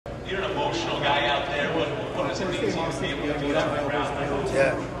You're an emotional guy out there. What does it mean to you to be able to do that on the ground?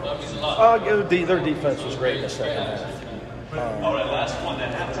 Yeah. Their defense was great in the second half. All right, last one.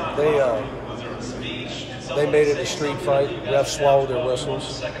 That halftime. They made it a street fight. Refs swallowed their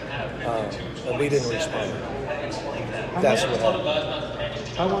whistles, and we didn't respond. That's what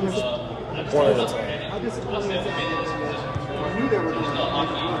happened. One at a time.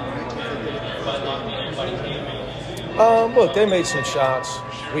 Look, they made some shots.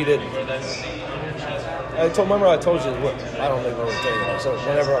 We didn't. Remember I told you, look, I don't even know what day it is.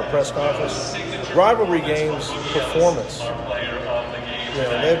 Whenever our press conference, rivalry games, performance. You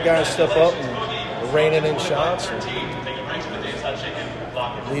know, they have guys step up and raining in shots.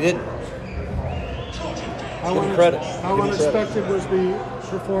 We didn't. Give them credit. How unexpected was the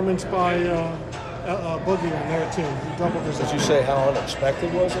performance by Boogie on their team? Did you say how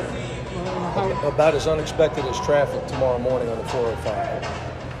unexpected was it? About as unexpected as traffic tomorrow morning on the 405.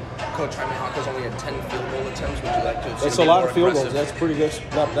 Coach, Jaime Jaquez only had 10 field goal attempts. Would you like to have seen That's a lot of field goals. That's pretty good.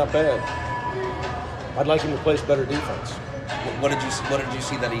 Not bad. I'd like him to play better defense. What did you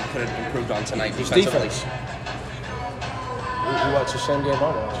see that he could have improved on tonight? His defense. You watch the same game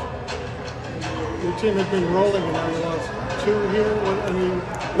I watch. Your team had been rolling, and now you lost 2 here.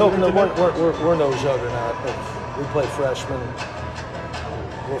 No, we're no juggernaut. We play freshmen.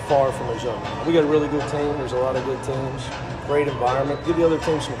 We're far from a juggernaut. We got a really good team. There's a lot of good teams. Great environment. Give the other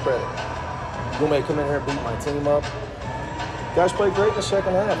team some credit. You may come in here and beat my team up. Guys played great in the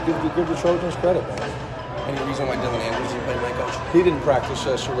second half. Give the Trojans credit, man. Any reason why Dylan Andrews didn't play tonight, Coach? He didn't practice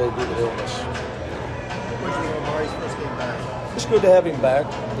yesterday due to illness. What did you think of Mari's first game back? It's good to have him back.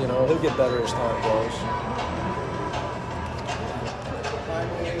 You know, he'll get better as time goes.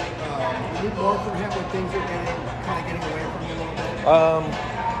 Finally, you need more from him when things are kind of getting away from you a little bit?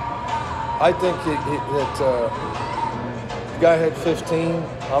 I think that the guy had 15.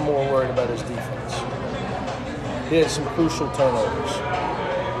 I'm more worried about his defense. He had some crucial turnovers.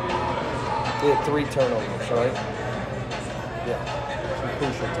 He had 3 turnovers, right? Yeah, some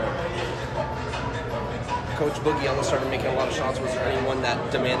crucial turnovers. Coach Boogie Ellis started making a lot of shots. Was there anyone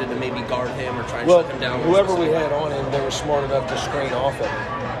that demanded to maybe guard him or try and shut him down? Whoever we had on him, they were smart enough to screen off of him.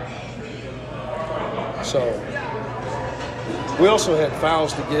 So we also had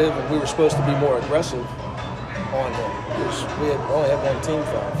fouls to give, and we were supposed to be more aggressive on him because we only had 1 team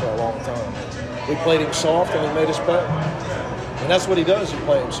foul for a long time. We played him soft, and he made us pay. And that's what he does, you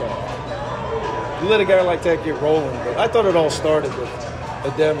play him soft. You let a guy like that get rolling, but I thought it all started with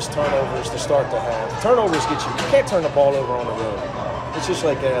Adem's turnovers to start the half. Turnovers get you can't turn the ball over on the road. It's just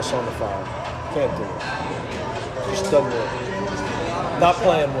like gas on the fire. Can't do it. Just doesn't work. Not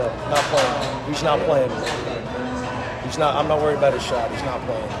playing well. Not playing well. He's not playing well. He's not. I'm not worried about his shot. He's not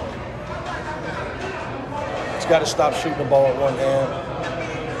playing well. He's got to stop shooting the ball with one hand.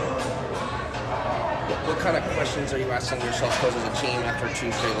 What kind of questions are you asking yourself, Coach, as a team after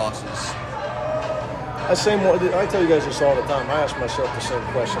 2 straight losses? I tell you guys this all the time. I ask myself the same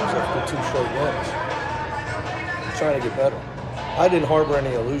questions after 2 straight wins. I'm trying to get better. I didn't harbor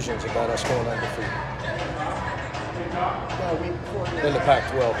any illusions about us going undefeated. In the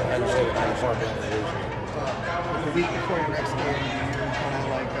Pac-12, I didn't harbor any illusions. The week before your next game, you're kind of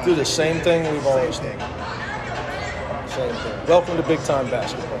like... Do the same thing we've always done. Same thing. Welcome to big-time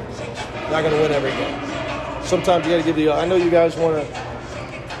basketball. You're not going to win every game. Sometimes you got to give the... I know you guys want to...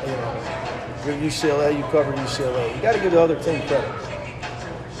 You know, you're UCLA, you cover UCLA. You got to give the other team credit.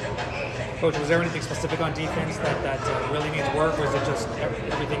 Coach, was there anything specific on defense that really needs work, or is it just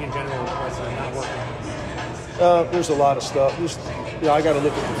everything in general was not working? There's a lot of stuff. I got to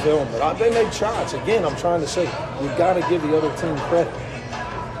look at the film, but they made shots. Again, I'm trying to say, you've got to give the other team credit.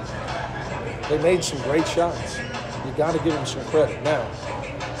 They made some great shots. You got to give them some credit. Now,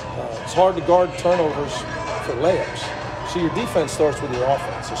 it's hard to guard turnovers for layups. So your defense starts with your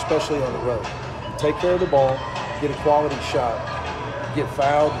offense, especially on the road. You take care of the ball, get a quality shot, get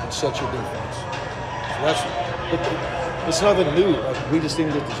fouled, and set your defense. So it's nothing new. We just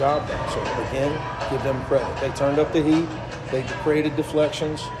didn't get the job done. So again, give them credit. They turned up the heat. They created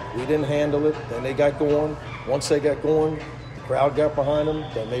deflections. We didn't handle it. Then they got going. Once they got going, the crowd got behind them.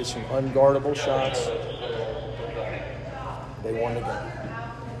 They made some unguardable shots. They won the game.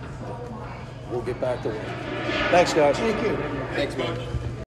 We'll get back to work. Thanks, guys. Thank you. Thanks, man.